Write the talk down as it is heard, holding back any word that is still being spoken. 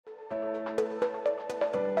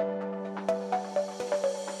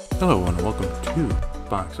Hello and welcome to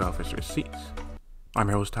Box Office Receipts. I'm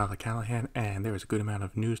your host Tyler Callahan, and there is a good amount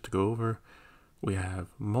of news to go over. We have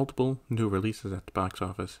multiple new releases at the box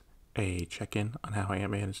office, a check-in on how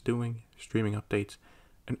Ant-Man is doing, streaming updates,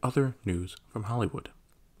 and other news from Hollywood.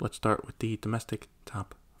 Let's start with the domestic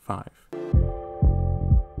top 5.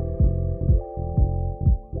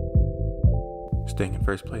 Staying in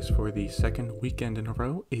first place for the second weekend in a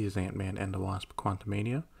row is Ant-Man and the Wasp: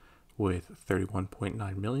 Quantumania with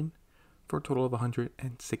 31.9 million for a total of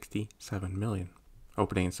 167 million.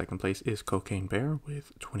 Opening in second place is Cocaine Bear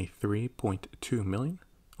with 23.2 million.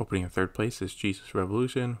 Opening in third place is Jesus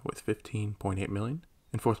Revolution with 15.8 million.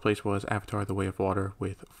 In fourth place was Avatar: The Way of Water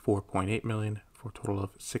with 4.8 million for a total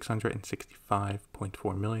of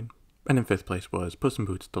 665.4 million. And in fifth place was Puss in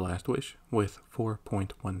Boots: The Last Wish with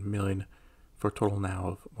 4.1 million for a total now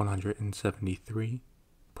of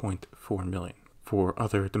 173.4 million. For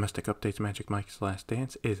other domestic updates, Magic Mike's Last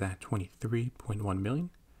Dance is at 23.1 million.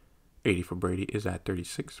 80 for Brady is at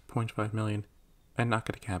 36.5 million. And Knock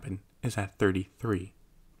at the Cabin is at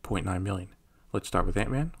 33.9 million. Let's start with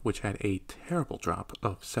Ant-Man, which had a terrible drop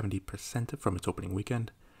of 70% from its opening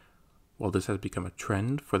weekend. While this has become a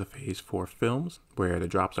trend for the Phase 4 films, where the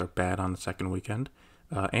drops are bad on the second weekend,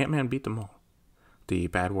 Ant-Man beat them all. The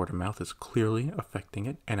bad word of mouth is clearly affecting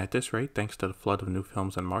it, and at this rate, thanks to the flood of new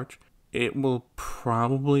films in March, it will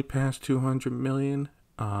probably pass 200 million,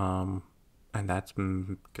 and that's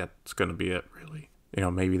going to be it, really. You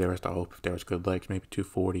know, maybe there was the hope if there was good legs, maybe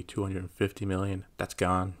 240, 250 million. That's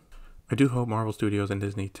gone. I do hope Marvel Studios and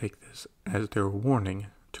Disney take this as their warning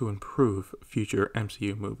to improve future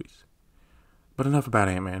MCU movies. But enough about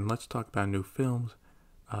Ant-Man. Let's talk about new films,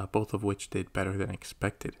 both of which did better than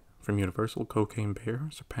expected. From Universal, Cocaine Bear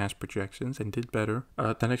surpassed projections and did better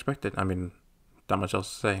than expected. I mean, not much else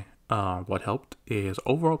to say. What helped is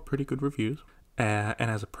overall pretty good reviews, and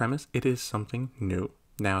as a premise, it is something new.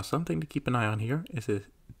 Now, something to keep an eye on here is that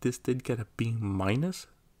this did get a B- as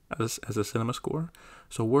a cinema score,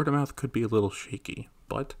 so word of mouth could be a little shaky,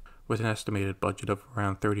 but with an estimated budget of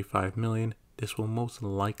around 35 million, this will most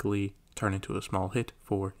likely turn into a small hit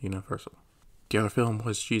for Universal. The other film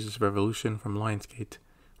was Jesus Revolution from Lionsgate,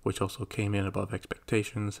 which also came in above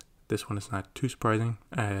expectations. This one is not too surprising,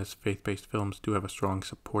 as faith-based films do have a strong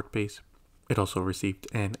support base. It also received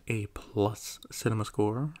an A+ cinema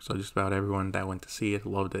score, so just about everyone that went to see it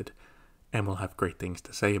loved it, and will have great things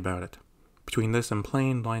to say about it. Between this and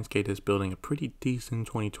Plane, Lionsgate is building a pretty decent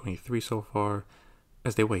 2023 so far,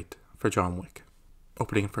 as they wait for John Wick.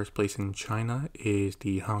 Opening in first place in China is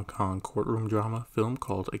the Hong Kong courtroom drama film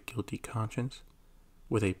called A Guilty Conscience,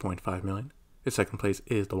 with 8.5 million. In second place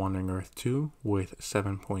is The Wandering Earth 2 with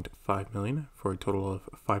 7.5 million for a total of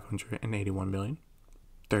 581 million.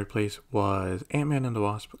 Third place was Ant-Man and the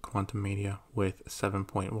Wasp: Quantumania with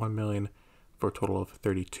 7.1 million for a total of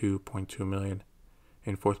 32.2 million.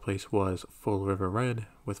 In fourth place was Full River Red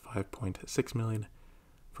with 5.6 million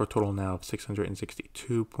for a total now of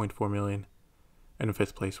 662.4 million. And in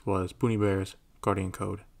fifth place was Boonie Bears: Guardian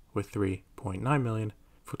Code with 3.9 million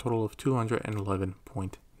for a total of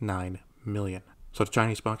 211.9 million. So the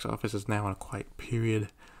Chinese box office is now in a quiet period,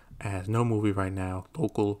 as no movie right now,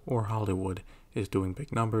 local or Hollywood, is doing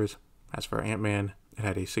big numbers. As for Ant-Man, it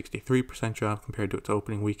had a 63% drop compared to its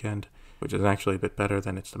opening weekend, which is actually a bit better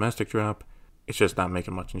than its domestic drop. It's just not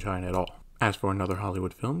making much in China at all. As for another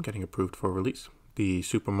Hollywood film getting approved for release, the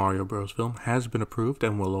Super Mario Bros. Film has been approved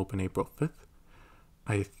and will open April 5th.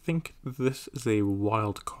 I think this is a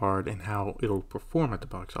wild card in how it'll perform at the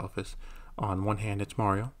box office. On one hand, it's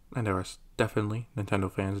Mario, and there are definitely Nintendo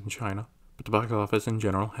fans in China, but the box office in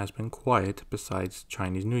general has been quiet besides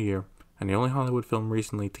Chinese New Year, and the only Hollywood film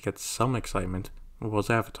recently to get some excitement was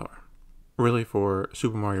Avatar. Really, for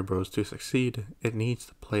Super Mario Bros. To succeed, it needs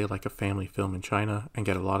to play like a family film in China and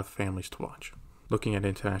get a lot of families to watch. Looking at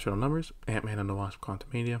international numbers, Ant-Man and the Wasp: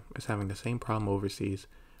 Quantumania is having the same problem overseas,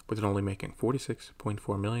 with it only making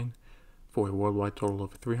 46.4 million for a worldwide total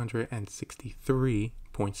of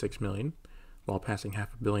 363.6 million. While passing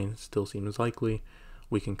 $500 million still seems likely,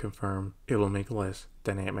 we can confirm it will make less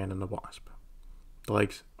than Ant-Man and the Wasp. The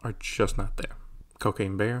legs are just not there.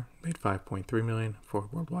 Cocaine Bear made 5.3 million for a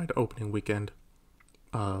worldwide opening weekend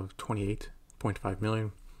of 28.5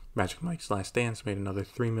 million. Magic Mike's Last Dance made another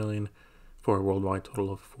 3 million for a worldwide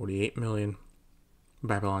total of 48 million.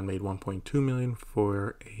 Babylon made 1.2 million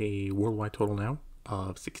for a worldwide total now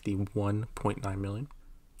of 61.9 million.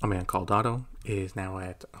 A Man Called Otto is now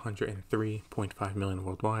at 103.5 million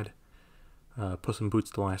worldwide. Puss in Boots: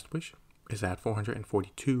 The Last Wish is at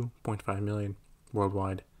 442.5 million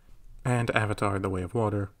worldwide. And Avatar: The Way of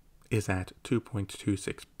Water is at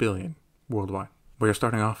 2.26 billion worldwide. We are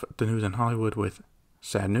starting off the news in Hollywood with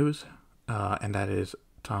sad news, and that is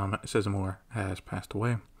Tom Sizemore has passed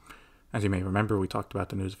away. As you may remember, we talked about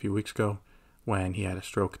the news a few weeks ago when he had a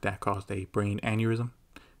stroke that caused a brain aneurysm.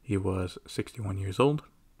 He was 61 years old.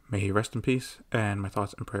 May he rest in peace, and my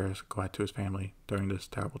thoughts and prayers go out to his family during this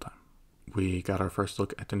terrible time. We got our first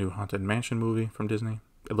look at the new Haunted Mansion movie from Disney.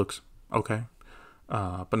 It looks okay,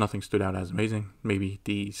 but nothing stood out as amazing. Maybe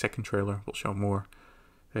the second trailer will show more.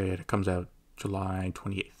 It comes out July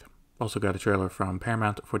 28th. Also got a trailer from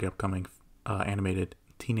Paramount for the upcoming animated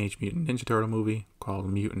Teenage Mutant Ninja Turtle movie called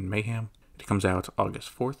Mutant Mayhem. It comes out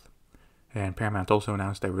August 4th. And Paramount also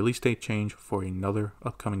announced a release date change for another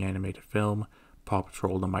upcoming animated film, Paw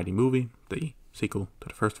Patrol the Mighty Movie, the sequel to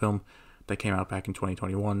the first film that came out back in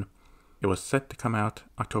 2021. It was set to come out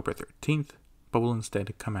October 13th, but will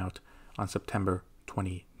instead come out on September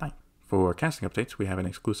 29th. For casting updates, we have an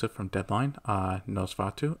exclusive from Deadline,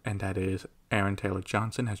 Nosferatu, and that is Aaron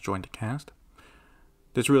Taylor-Johnson has joined the cast.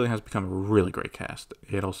 This really has become a really great cast.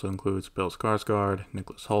 It also includes Bill Skarsgård,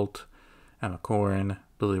 Nicholas Hoult, Emma Corrin,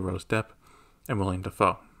 Billy Rose Depp, and William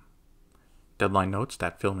Dafoe. Deadline notes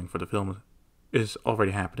that filming for the film is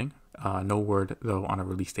already happening. No word, though, on a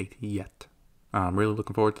release date yet. I'm really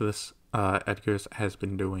looking forward to this. Edgars has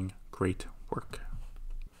been doing great work.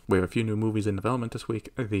 We have a few new movies in development this week.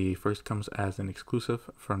 The first comes as an exclusive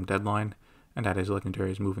from Deadline, and that is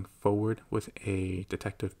Legendary is moving forward with a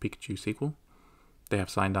Detective Pikachu sequel. They have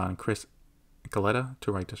signed on Chris Galetta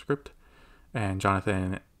to write the script, and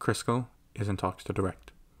Jonathan Crisco is in talks to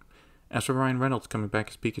direct. As for Ryan Reynolds coming back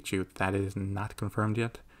as Pikachu, that is not confirmed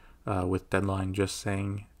yet, with Deadline just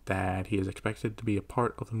saying that he is expected to be a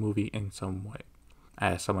part of the movie in some way.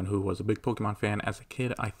 As someone who was a big Pokemon fan as a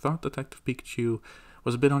kid, I thought Detective Pikachu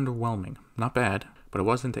was a bit underwhelming. Not bad, but it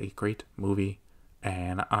wasn't a great movie,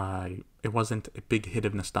 and it wasn't a big hit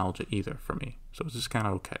of nostalgia either for me, so it was just kind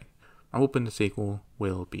of okay. I'm hoping the sequel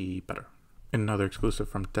will be better. In another exclusive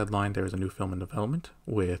from Deadline, there is a new film in development,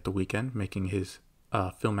 with The Weeknd making his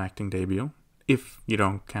film acting debut, if you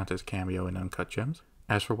don't count his cameo in Uncut Gems.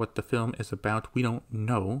 As for what the film is about, we don't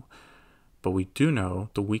know, but we do know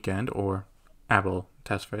The Weeknd, or Abel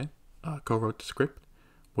Tesfaye, co-wrote the script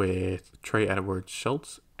with Trey Edward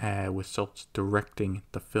Schultz, with Schultz directing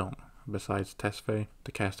the film. Besides Tesfaye,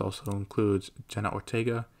 the cast also includes Jenna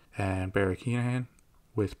Ortega and Barry Keoghan,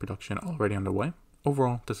 with production already underway.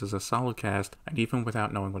 Overall, this is a solid cast, and even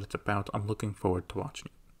without knowing what it's about, I'm looking forward to watching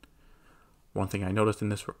it. One thing I noticed in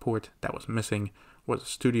this report that was missing was a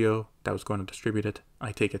studio that was going to distribute it.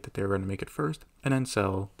 I take it that they were going to make it first, and then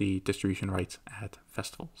sell the distribution rights at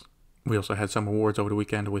festivals. We also had some awards over the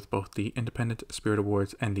weekend with both the Independent Spirit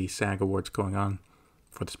Awards and the SAG Awards going on.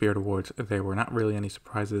 For the Spirit Awards, there were not really any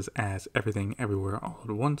surprises, as Everything Everywhere All at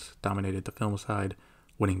Once dominated the film side,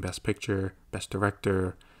 winning Best Picture, Best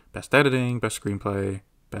Director, Best Editing, Best Screenplay,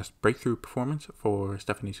 Best Breakthrough Performance for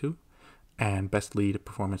Stephanie Hsu, and Best Lead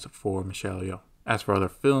Performance for Michelle Yeoh. As for other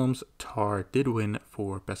films, Tar did win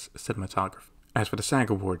for Best Cinematography. As for the SAG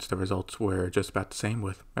Awards, the results were just about the same,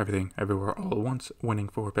 with Everything Everywhere All at Once winning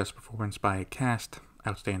for Best Performance by a Cast,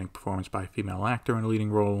 Outstanding Performance by a Female Actor in a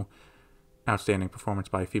Leading Role, Outstanding Performance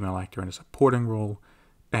by a Female Actor in a Supporting Role,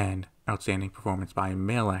 and Outstanding Performance by a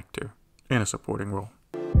Male Actor in a Supporting Role.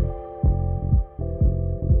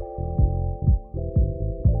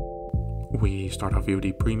 We start off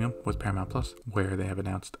VOD Premium with Paramount Plus, where they have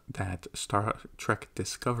announced that Star Trek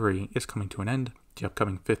Discovery is coming to an end. The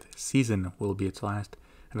upcoming 5th season will be its last,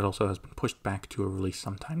 and it also has been pushed back to a release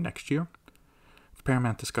sometime next year.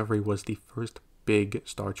 Paramount Discovery was the first big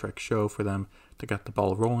Star Trek show for them to get the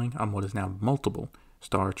ball rolling on what is now multiple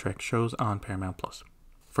Star Trek shows on Paramount Plus.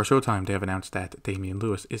 For Showtime, they have announced that Damian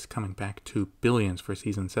Lewis is coming back to Billions for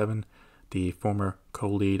Season 7. The former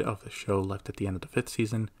co-lead of the show left at the end of the 5th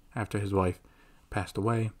season after his wife passed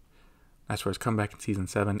away. As for his comeback in Season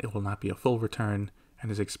 7, it will not be a full return, and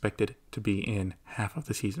is expected to be in half of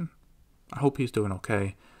the season. I hope he's doing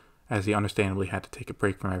okay, as he understandably had to take a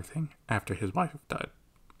break from everything after his wife died.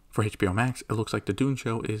 For HBO Max, it looks like the Dune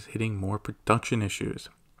show is hitting more production issues.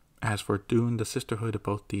 As for Dune, the sisterhood of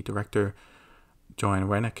both the director, Joanne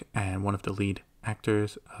Rennick, and one of the lead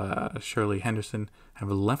actors, Shirley Henderson, have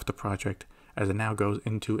left the project as it now goes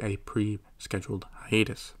into a pre-scheduled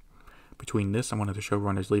hiatus. Between this and one of the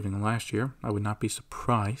showrunners leaving last year, I would not be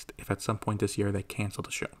surprised if at some point this year they cancel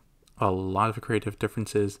the show. A lot of creative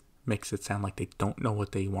differences makes it sound like they don't know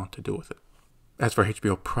what they want to do with it. As for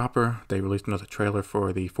HBO proper, they released another trailer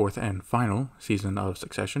for the 4th and final season of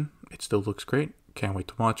Succession. It still looks great, can't wait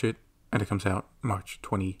to watch it, and it comes out March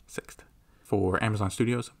 26th. For Amazon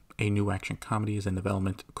Studios, a new action comedy is in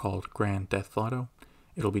development called Grand Theft Auto.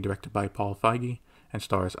 It'll be directed by Paul Feige, and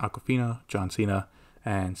stars Awkwafina, John Cena,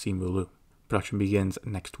 and Simu Liu. Production begins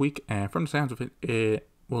next week, and from the sounds of it, it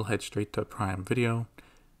will head straight to Prime Video.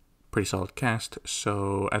 Pretty solid cast,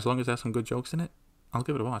 so as long as there's some good jokes in it, I'll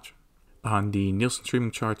give it a watch. On the Nielsen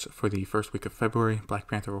streaming charts for the first week of February, Black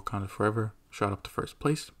Panther Wakanda Forever shot up to first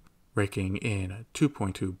place, raking in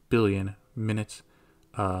 2.2 billion minutes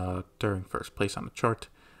during first place on the chart.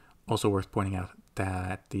 Also worth pointing out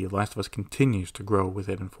that The Last of Us continues to grow with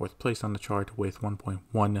it in fourth place on the chart with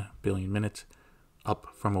 1.1 billion minutes, up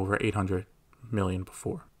from over 800 million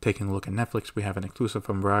before. Taking a look at Netflix, we have an exclusive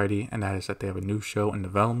from Variety, and that is that they have a new show in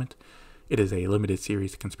development. It is a limited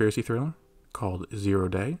series conspiracy thriller called 0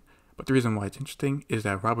 Day, but the reason why it's interesting is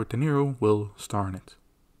that Robert De Niro will star in it.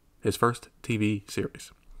 His first TV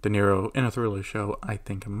series. De Niro in a thriller show I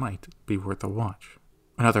think might be worth a watch.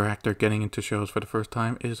 Another actor getting into shows for the first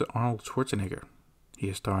time is Arnold Schwarzenegger. He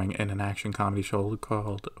is starring in an action comedy show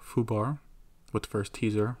called Fubar, with the first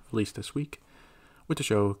teaser released this week, with the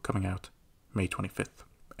show coming out May 25th.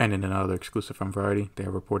 And in another exclusive from Variety, they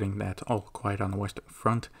are reporting that All Quiet on the Western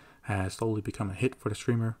Front has slowly become a hit for the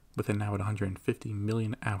streamer, with it now at 150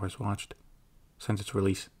 million hours watched since its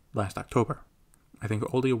release last October. I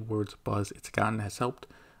think all the awards buzz it's gotten has helped,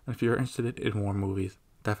 and if you're interested in more movies,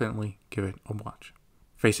 definitely give it a watch.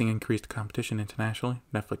 Facing increased competition internationally,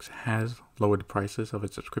 Netflix has lowered the prices of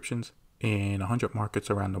its subscriptions in 100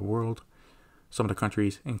 markets around the world. Some of the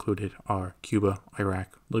countries included are Cuba,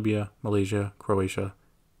 Iraq, Libya, Malaysia, Croatia,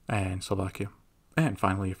 and Slovakia. And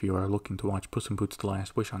finally, if you are looking to watch Puss in Boots: The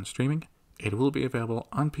Last Wish on streaming, it will be available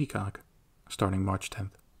on Peacock starting March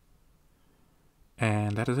 10th.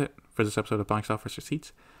 And that is it for this episode of Box Office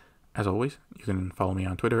Receipts. As always, you can follow me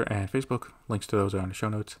on Twitter and Facebook. Links to those are in the show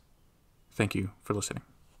notes. Thank you for listening.